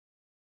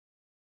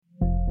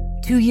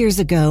2 years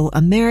ago,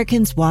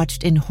 Americans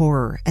watched in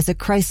horror as a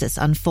crisis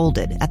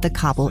unfolded at the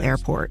Kabul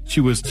airport.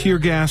 She was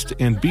tear-gassed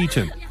and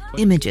beaten.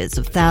 Images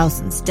of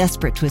thousands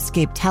desperate to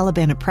escape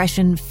Taliban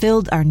oppression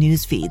filled our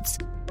news feeds.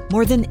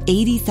 More than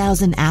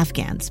 80,000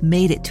 Afghans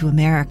made it to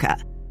America.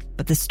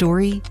 But the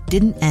story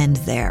didn't end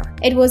there.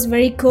 It was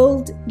very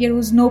cold. There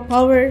was no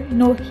power,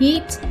 no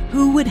heat.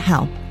 Who would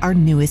help our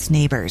newest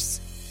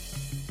neighbors?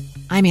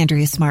 I'm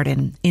Andrea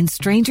Smartin. In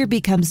Stranger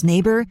Becomes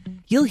Neighbor,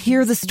 you'll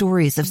hear the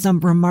stories of some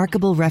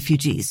remarkable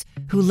refugees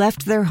who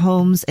left their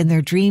homes and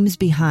their dreams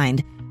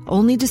behind,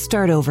 only to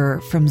start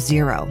over from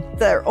zero.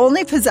 Their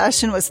only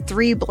possession was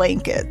 3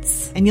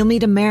 blankets. And you'll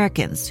meet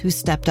Americans who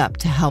stepped up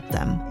to help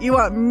them. You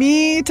want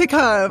me to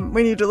come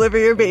when you deliver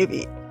your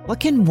baby. What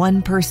can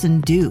one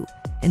person do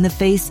in the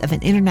face of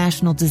an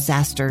international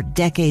disaster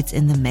decades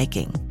in the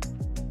making?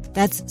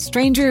 That's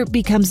Stranger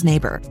Becomes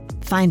Neighbor.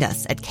 Find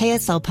us at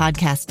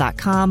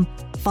kslpodcast.com.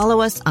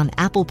 Follow us on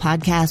Apple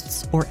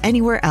Podcasts or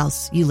anywhere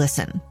else you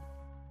listen.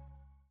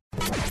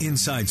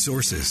 Inside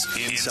Sources.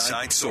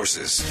 Inside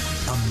Sources.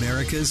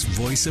 America's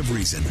Voice of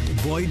Reason.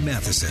 Boyd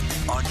Matheson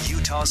on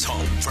Utah's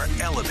home for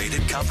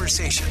elevated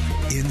conversation.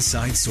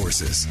 Inside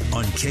Sources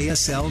on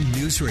KSL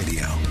News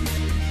Radio.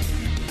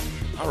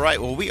 All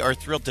right. Well, we are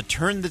thrilled to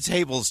turn the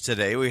tables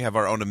today. We have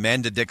our own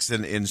Amanda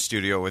Dixon in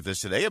studio with us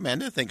today.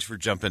 Amanda, thanks for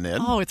jumping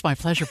in. Oh, it's my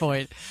pleasure,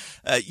 Boyd.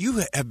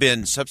 You have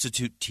been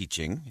substitute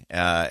teaching,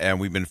 and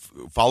we've been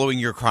following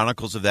your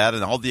chronicles of that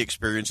and all the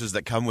experiences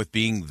that come with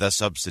being the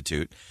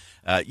substitute.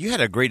 You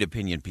had a great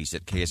opinion piece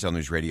at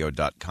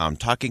kslnewsradio.com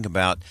talking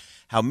about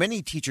how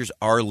many teachers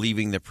are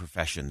leaving the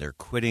profession. They're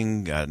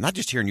quitting, not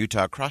just here in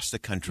Utah, across the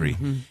country.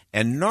 Mm-hmm.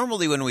 And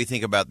normally when we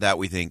think about that,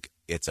 we think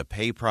it's a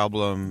pay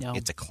problem, no.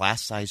 It's a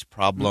class size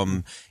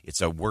problem, it's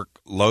a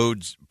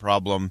workloads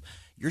problem.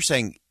 You're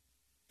saying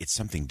it's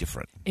something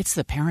different. It's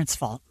the parent's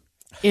fault.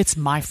 It's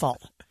my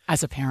fault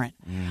as a parent.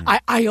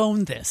 I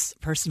own this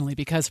personally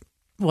because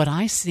what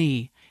I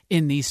see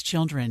in these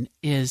children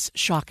is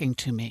shocking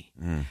to me.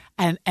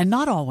 And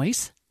not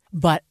always,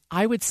 but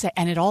I would say,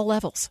 and at all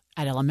levels,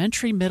 at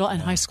elementary, middle,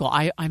 and high school,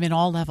 I'm in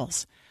all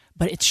levels.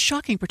 But it's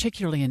shocking,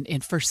 particularly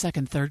in first,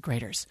 second, third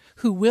graders,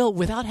 who will,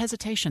 without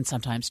hesitation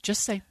sometimes,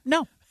 just say,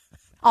 no.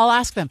 I'll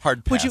ask them,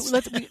 hard pass.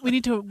 We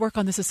need to work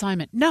on this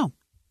assignment. No,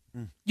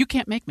 you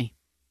can't make me.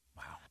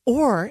 Wow.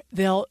 Or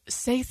they'll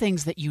say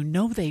things that you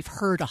know they've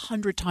heard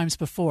 100 times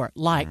before,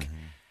 like,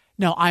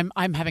 no,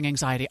 I'm having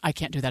anxiety. I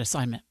can't do that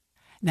assignment.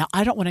 Now,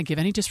 I don't want to give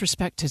any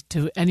disrespect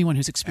to anyone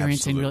who's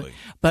experiencing really,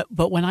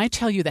 but when I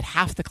tell you that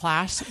half the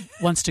class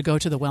wants to go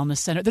to the wellness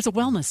center, there's a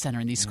wellness center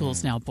in these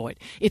schools now, Boyd.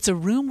 It's a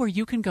room where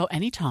you can go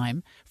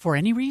anytime for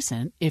any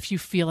reason if you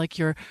feel like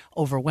you're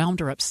overwhelmed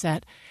or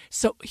upset.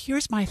 So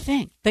here's my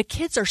thing: the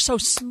kids are so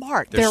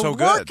smart; they're so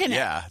working good. it.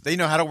 Yeah, they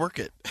know how to work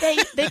it. They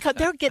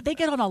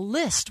get on a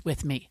list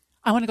with me.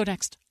 I want to go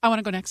next. I want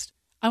to go next.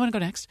 I want to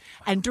go next.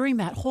 And during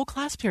that whole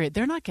class period,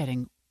 they're not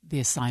getting the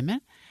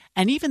assignment.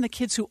 And even the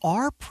kids who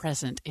are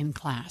present in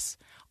class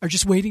are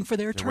just waiting for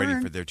their turn. They're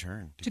waiting for their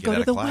turn to go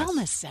to the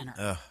wellness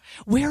center.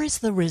 Where is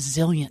the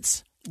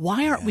resilience?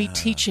 Why aren't we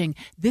teaching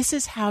this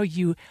is how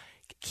you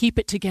keep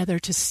it together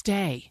to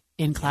stay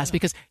in class?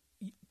 Because,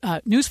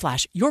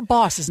 newsflash, your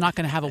boss is not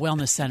going to have a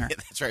wellness center.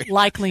 That's right.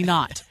 Likely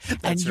not.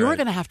 And you're right.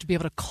 going to have to be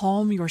able to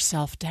calm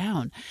yourself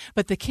down.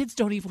 But the kids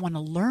don't even want to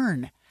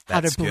learn how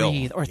to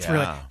breathe or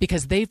through it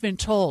because they've been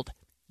told,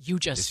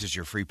 this is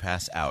your free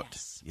pass out.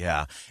 Yes.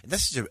 Yeah. And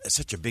that's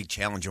such a big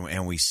challenge.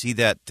 And we see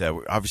that,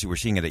 obviously we're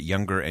seeing it at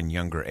younger and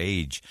younger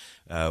age,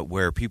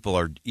 where people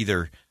are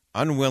either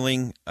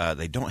unwilling,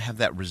 they don't have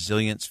that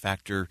resilience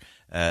factor,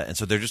 and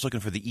so they're just looking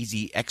for the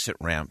easy exit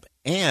ramp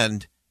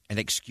and an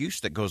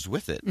excuse that goes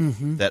with it,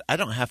 that I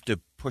don't have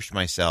to push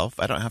myself.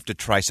 I don't have to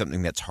try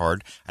something that's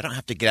hard. I don't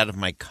have to get out of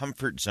my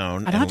comfort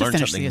zone and learn something new. I don't have to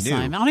finish the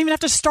assignment. I don't even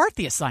have to start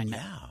the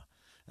assignment. Yeah.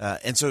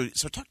 And so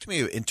talk to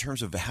me in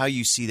terms of how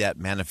you see that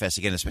manifest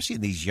again, especially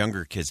in these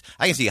younger kids.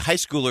 I can see high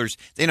schoolers;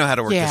 they know how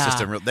to work the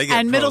system. They get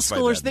and middle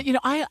schoolers.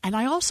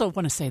 I also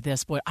want to say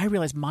this, boy. I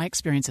realize my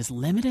experience is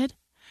limited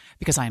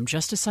because I am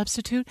just a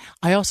substitute.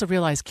 I also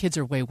realize kids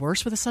are way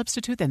worse with a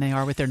substitute than they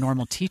are with their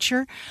normal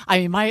teacher. I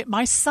mean,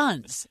 my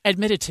sons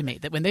admitted to me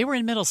that when they were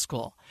in middle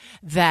school,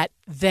 that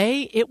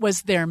it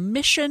was their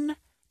mission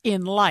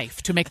in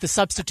life to make the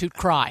substitute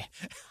cry.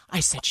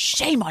 I said,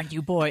 "Shame on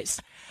you, boys."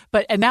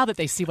 And now that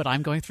they see what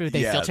I'm going through,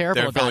 they feel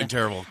terrible about it. They're feeling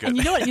terrible. Good. And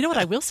you know what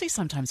I will see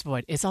sometimes,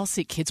 Boyd, is I'll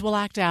see kids will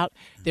act out.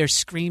 They're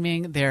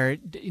screaming. They're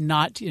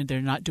not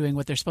doing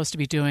what they're supposed to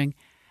be doing.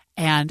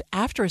 And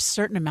after a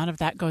certain amount of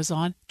that goes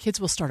on,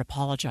 kids will start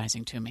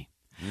apologizing to me.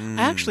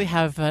 I actually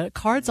have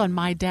cards on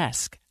my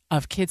desk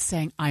of kids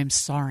saying, "I'm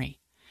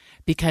sorry,"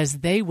 because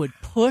they would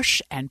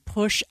push and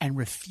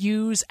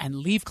refuse and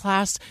leave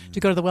class to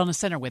go to the wellness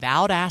center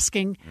without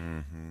asking.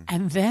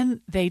 And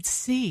then they'd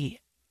see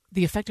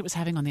the effect it was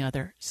having on the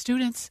other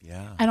students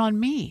and on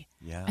me.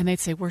 Yeah. And they'd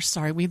say, "We're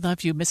sorry. We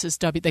love you, Mrs.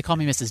 W." They call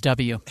me Mrs.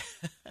 W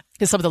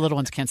because some of the little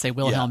ones can't say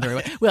Wilhelm very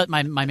well. Well,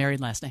 my married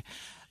last name.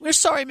 "We're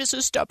sorry,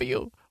 Mrs.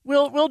 W.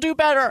 We'll do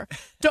better.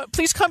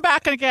 Please come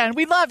back again.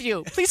 We love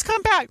you. Please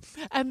come back."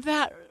 And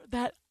that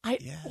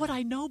what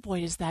I know,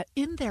 Boyd, is that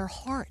in their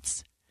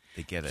hearts,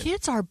 they get it.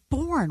 Kids are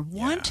born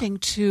wanting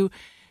to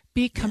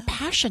be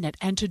compassionate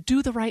and to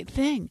do the right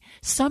thing.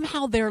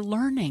 Somehow they're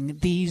learning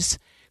these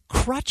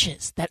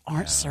crutches that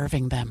aren't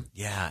serving them.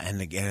 Yeah, and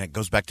again, it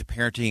goes back to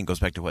parenting. It goes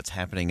back to what's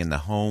happening in the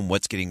home,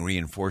 what's getting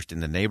reinforced in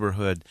the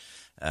neighborhood.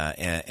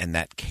 And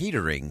that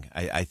catering,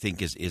 I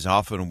think, is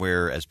often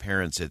where, as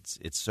parents,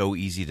 it's so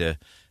easy to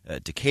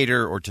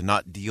cater or to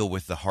not deal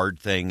with the hard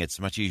thing. It's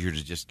much easier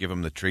to just give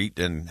them the treat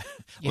and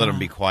let them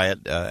be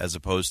quiet, as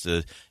opposed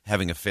to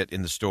having a fit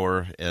in the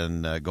store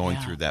and going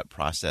through that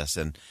process.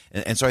 And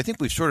so I think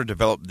we've sort of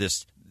developed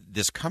this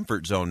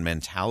comfort zone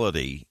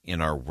mentality in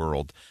our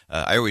world.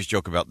 I always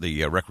joke about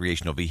the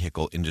recreational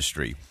vehicle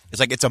industry. It's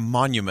like it's a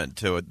monument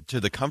to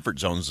the comfort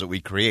zones that we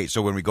create.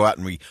 So when we go out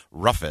and we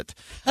rough it,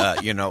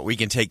 we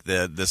can take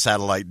the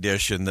satellite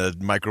dish and the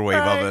microwave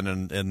oven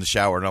and the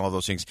shower and all of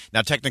those things.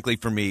 Now, technically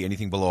for me,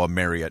 anything below a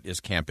Marriott is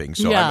camping.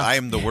 So I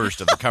am the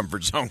worst of the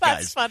comfort zone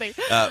guys. That's funny.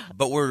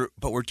 But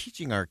we're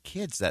teaching our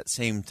kids that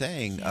same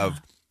thing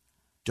of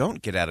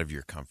don't get out of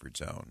your comfort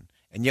zone.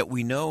 And yet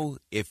we know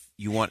if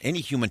you want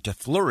any human to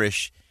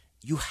flourish,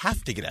 you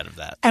have to get out of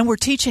that. And we're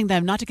teaching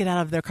them not to get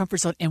out of their comfort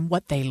zone in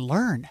what they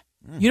learn.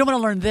 You don't want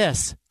to learn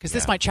this because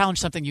this might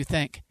challenge something you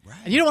think. Right.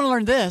 And you don't want to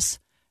learn this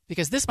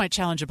because this might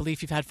challenge a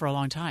belief you've had for a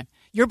long time.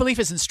 Your belief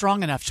isn't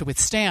strong enough to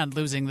withstand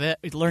learning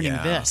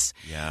this.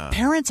 Yeah.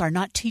 Parents are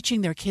not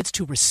teaching their kids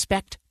to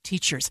respect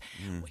teachers.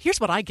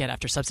 Here's what I get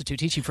after substitute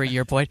teaching for a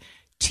year, Boyd.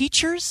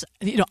 Teachers,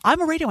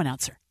 I'm a radio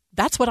announcer.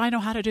 That's what I know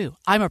how to do.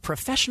 I'm a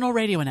professional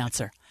radio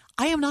announcer.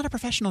 I am not a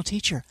professional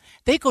teacher.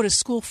 They go to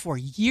school for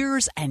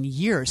years and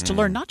years to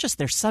learn not just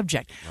their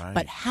subject,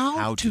 but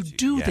how to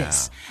do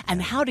this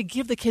and how to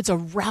give the kids a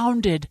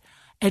rounded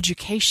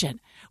education.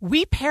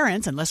 We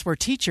parents, unless we're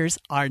teachers,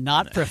 are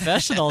not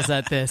professionals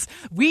at this.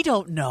 We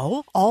don't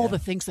know all the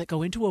things that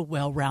go into a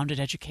well-rounded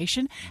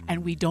education,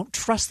 and we don't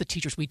trust the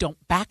teachers. We don't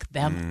back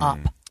them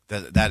up.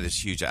 That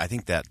is huge. I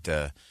think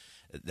that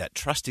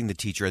trusting the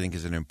teacher, I think,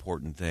 is an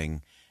important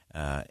thing.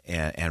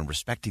 And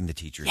respecting the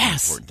teacher is an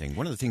important thing.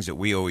 One of the things that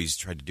we always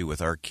try to do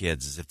with our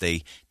kids is if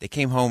they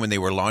came home and they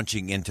were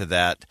launching into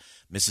that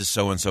Mrs.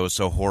 So-and-so is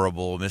so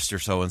horrible,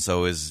 Mr.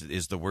 So-and-so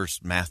is the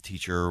worst math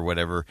teacher or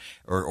whatever,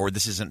 or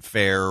this isn't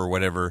fair or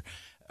whatever,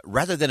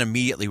 rather than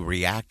immediately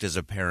react as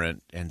a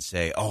parent and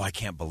say, oh, I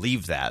can't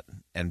believe that,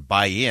 and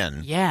buy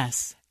in,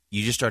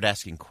 you just start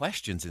asking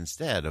questions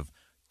instead of,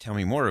 tell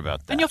me more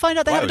about that. And you'll find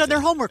out they haven't done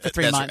their homework for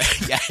 3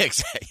 months.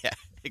 Right.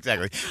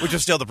 Exactly. Which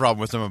is still the problem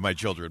with some of my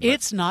children. But.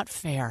 It's not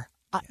fair.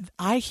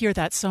 I hear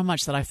that so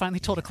much that I finally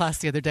told a class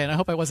the other day, and I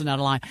hope I wasn't out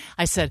of line.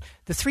 I said,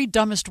 the 3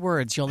 dumbest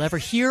words you'll ever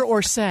hear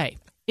or say,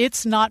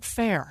 it's not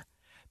fair,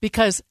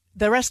 because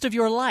the rest of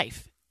your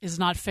life is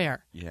not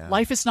fair. Yeah.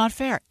 Life is not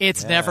fair.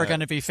 It's never going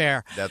to be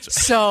fair.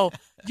 So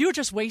you're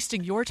just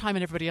wasting your time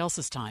and everybody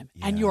else's time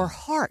and your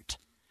heart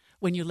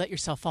when you let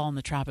yourself fall in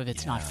the trap of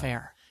it's not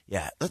fair.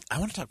 Yeah, I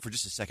want to talk for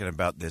just a second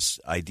about this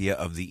idea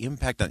of the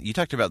impact on. You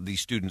talked about these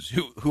students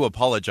who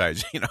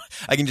apologize.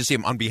 I can just see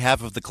them on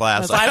behalf of the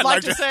class. I'd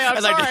like to say I'm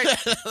sorry.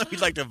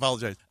 We'd like to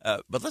apologize.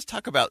 But let's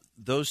talk about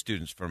those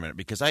students for a minute,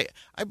 because I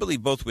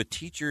believe both with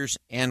teachers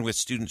and with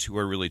students who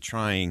are really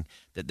trying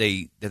that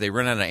they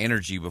run out of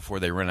energy before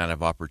they run out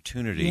of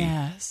opportunity.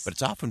 Yes. But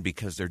it's often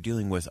because they're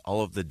dealing with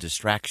all of the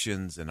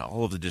distractions and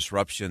all of the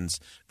disruptions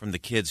from the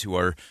kids who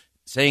are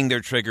saying they're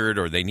triggered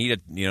or they need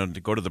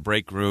to go to the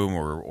break room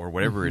or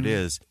whatever it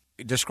is.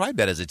 Describe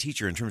that as a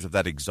teacher in terms of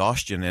that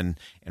exhaustion and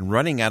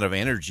running out of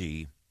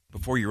energy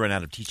before you run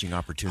out of teaching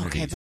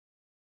opportunities.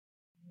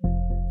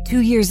 Okay. 2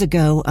 years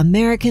ago,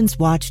 Americans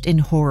watched in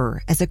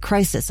horror as a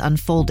crisis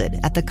unfolded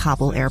at the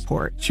Kabul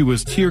airport. She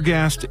was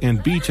tear-gassed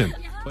and beaten.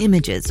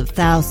 Images of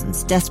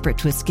thousands desperate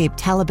to escape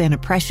Taliban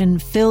oppression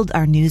filled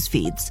our news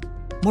feeds.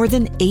 More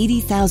than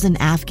 80,000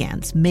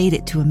 Afghans made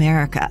it to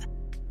America.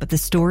 But the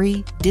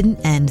story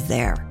didn't end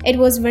there. It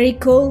was very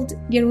cold.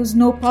 There was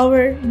no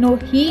power, no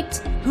heat.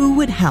 Who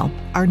would help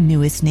our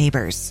newest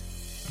neighbors?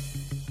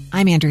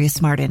 I'm Andrea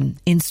Smartin.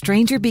 In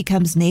Stranger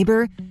Becomes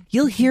Neighbor,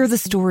 you'll hear the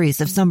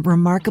stories of some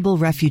remarkable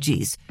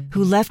refugees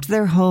who left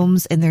their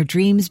homes and their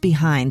dreams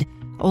behind,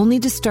 only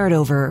to start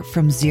over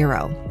from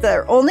zero.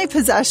 Their only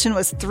possession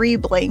was 3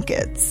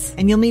 blankets.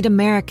 And you'll meet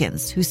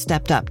Americans who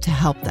stepped up to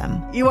help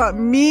them. You want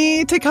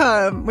me to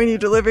come when you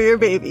deliver your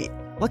baby.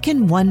 What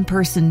can one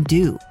person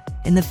do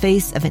in the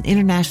face of an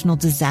international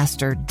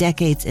disaster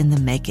decades in the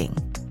making?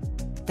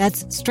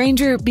 That's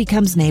Stranger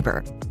Becomes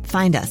Neighbor.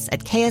 Find us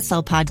at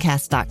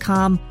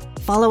kslpodcast.com.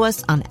 Follow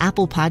us on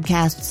Apple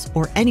Podcasts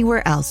or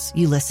anywhere else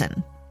you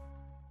listen.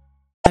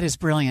 That is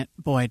brilliant,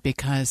 Boyd,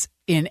 because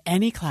in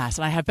any class,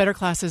 and I have better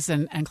classes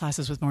and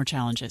classes with more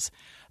challenges,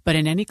 but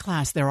in any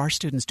class, there are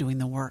students doing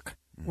the work,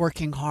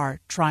 working hard,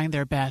 trying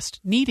their best,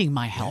 needing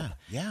my help,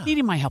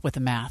 needing my help with the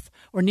math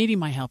or needing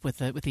my help with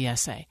the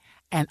essay.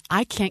 And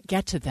I can't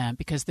get to them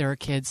because there are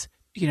kids,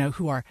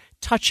 who are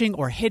touching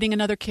or hitting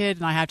another kid,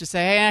 and I have to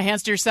say, hey,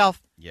 hands to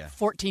yourself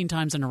 14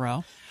 times in a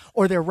row.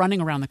 Or they're running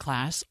around the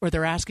class, or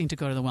they're asking to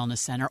go to the wellness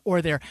center,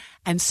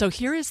 and so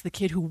here is the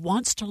kid who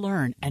wants to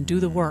learn and do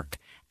the work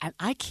and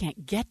I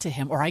can't get to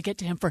him, or I get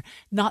to him for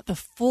not the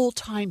full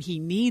time he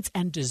needs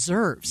and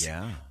deserves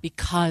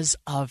because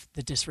of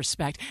the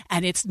disrespect.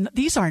 And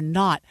these are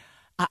not,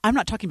 I'm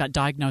not talking about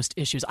diagnosed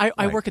issues.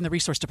 I work in the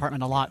resource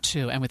department a lot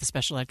too, and with the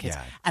special ed kids,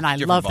 and I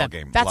love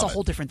them. That's a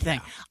whole different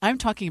thing. I'm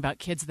talking about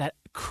kids that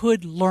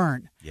could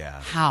learn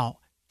how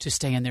to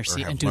stay in their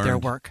seat and do their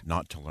work.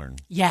 Not to learn.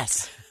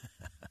 Yes.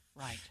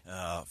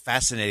 Right.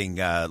 Fascinating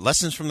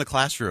lessons from the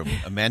classroom.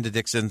 Amanda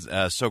Dixon,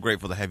 so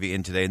grateful to have you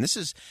in today. And this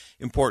is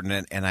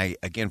important. And I,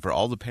 again, for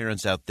all the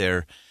parents out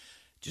there,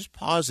 just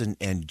pause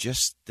and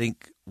just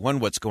think, one,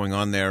 what's going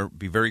on there.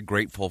 Be very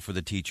grateful for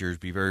the teachers.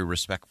 Be very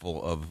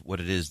respectful of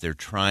what it is they're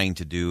trying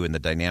to do and the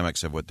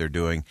dynamics of what they're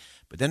doing.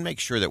 But then make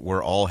sure that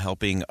we're all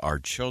helping our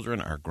children,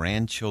 our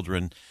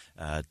grandchildren,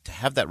 to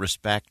have that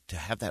respect, to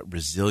have that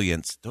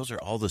resilience. Those are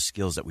all the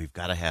skills that we've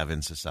got to have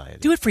in society.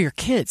 Do it for your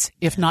kids,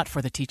 if not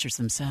for the teachers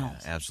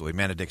themselves. Absolutely.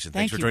 Amanda Dixon,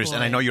 thanks for joining us. Boyd.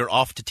 And I know you're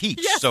off to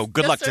teach, so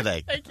good luck sir.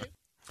 today. Thank you.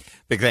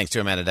 Big thanks to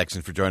Amanda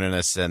Dixon for joining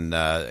us. And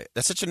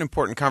that's such an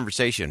important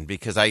conversation,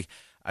 because I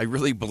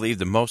really believe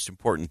the most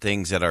important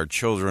things that our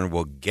children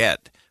will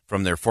get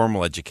from their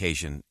formal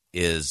education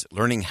is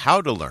learning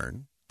how to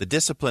learn, the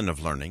discipline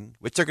of learning,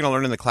 which they're going to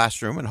learn in the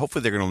classroom, and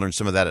hopefully they're going to learn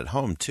some of that at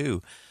home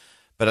too.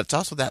 But it's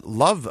also that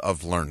love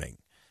of learning,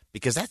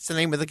 because that's the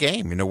name of the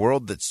game. In a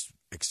world that's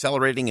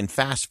accelerating and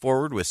fast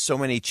forward with so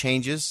many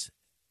changes,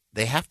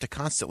 they have to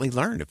constantly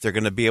learn if they're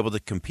going to be able to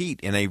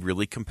compete in a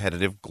really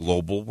competitive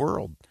global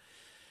world.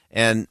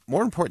 And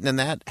more important than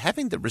that,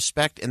 having the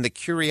respect and the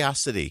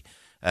curiosity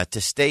to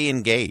stay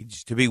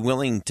engaged, to be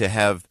willing to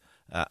have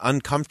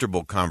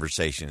uncomfortable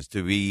conversations,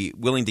 to be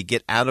willing to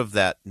get out of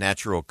that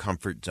natural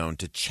comfort zone,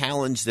 to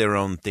challenge their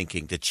own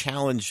thinking, to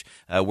challenge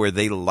where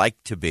they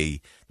like to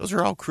be. Those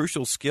are all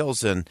crucial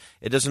skills, and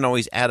it doesn't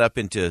always add up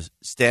into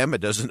STEM. It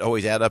doesn't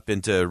always add up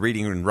into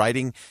reading and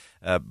writing,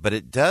 but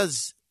it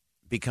does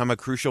become a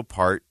crucial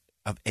part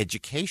of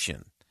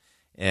education.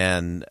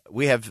 And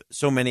we have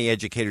so many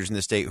educators in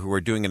the state who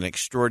are doing an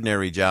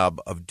extraordinary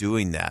job of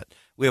doing that.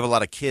 We have a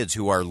lot of kids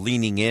who are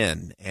leaning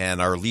in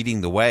and are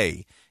leading the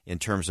way in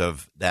terms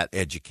of that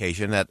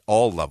education at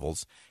all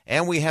levels.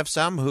 And we have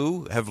some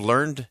who have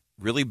learned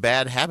really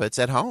bad habits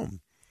at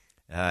home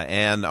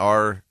and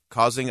are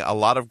causing a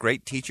lot of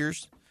great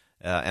teachers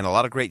and a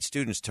lot of great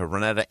students to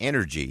run out of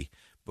energy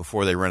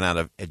before they run out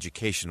of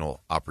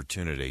educational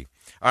opportunity.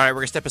 All right, we're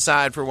going to step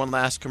aside for one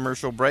last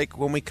commercial break.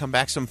 When we come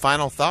back, some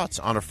final thoughts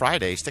on a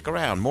Friday. Stick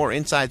around. More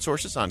Inside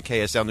Sources on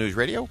KSL News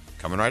Radio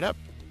coming right up.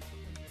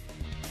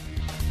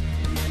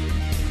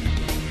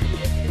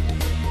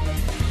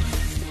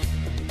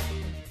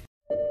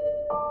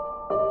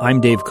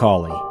 I'm Dave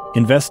Cawley,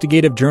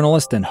 investigative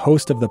journalist and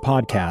host of the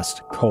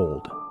podcast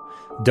Cold.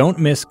 Don't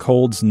miss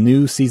Cold's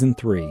new Season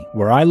 3,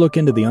 where I look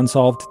into the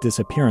unsolved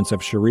disappearance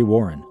of Cherie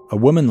Warren, a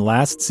woman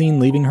last seen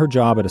leaving her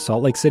job at a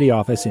Salt Lake City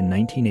office in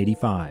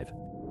 1985.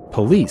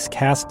 Police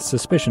cast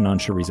suspicion on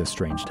Cherie's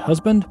estranged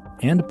husband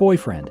and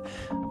boyfriend,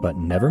 but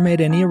never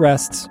made any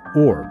arrests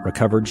or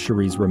recovered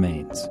Cherie's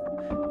remains.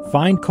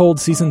 Find Cold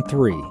Season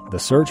 3, The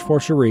Search for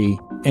Cherie,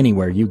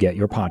 anywhere you get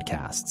your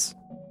podcasts.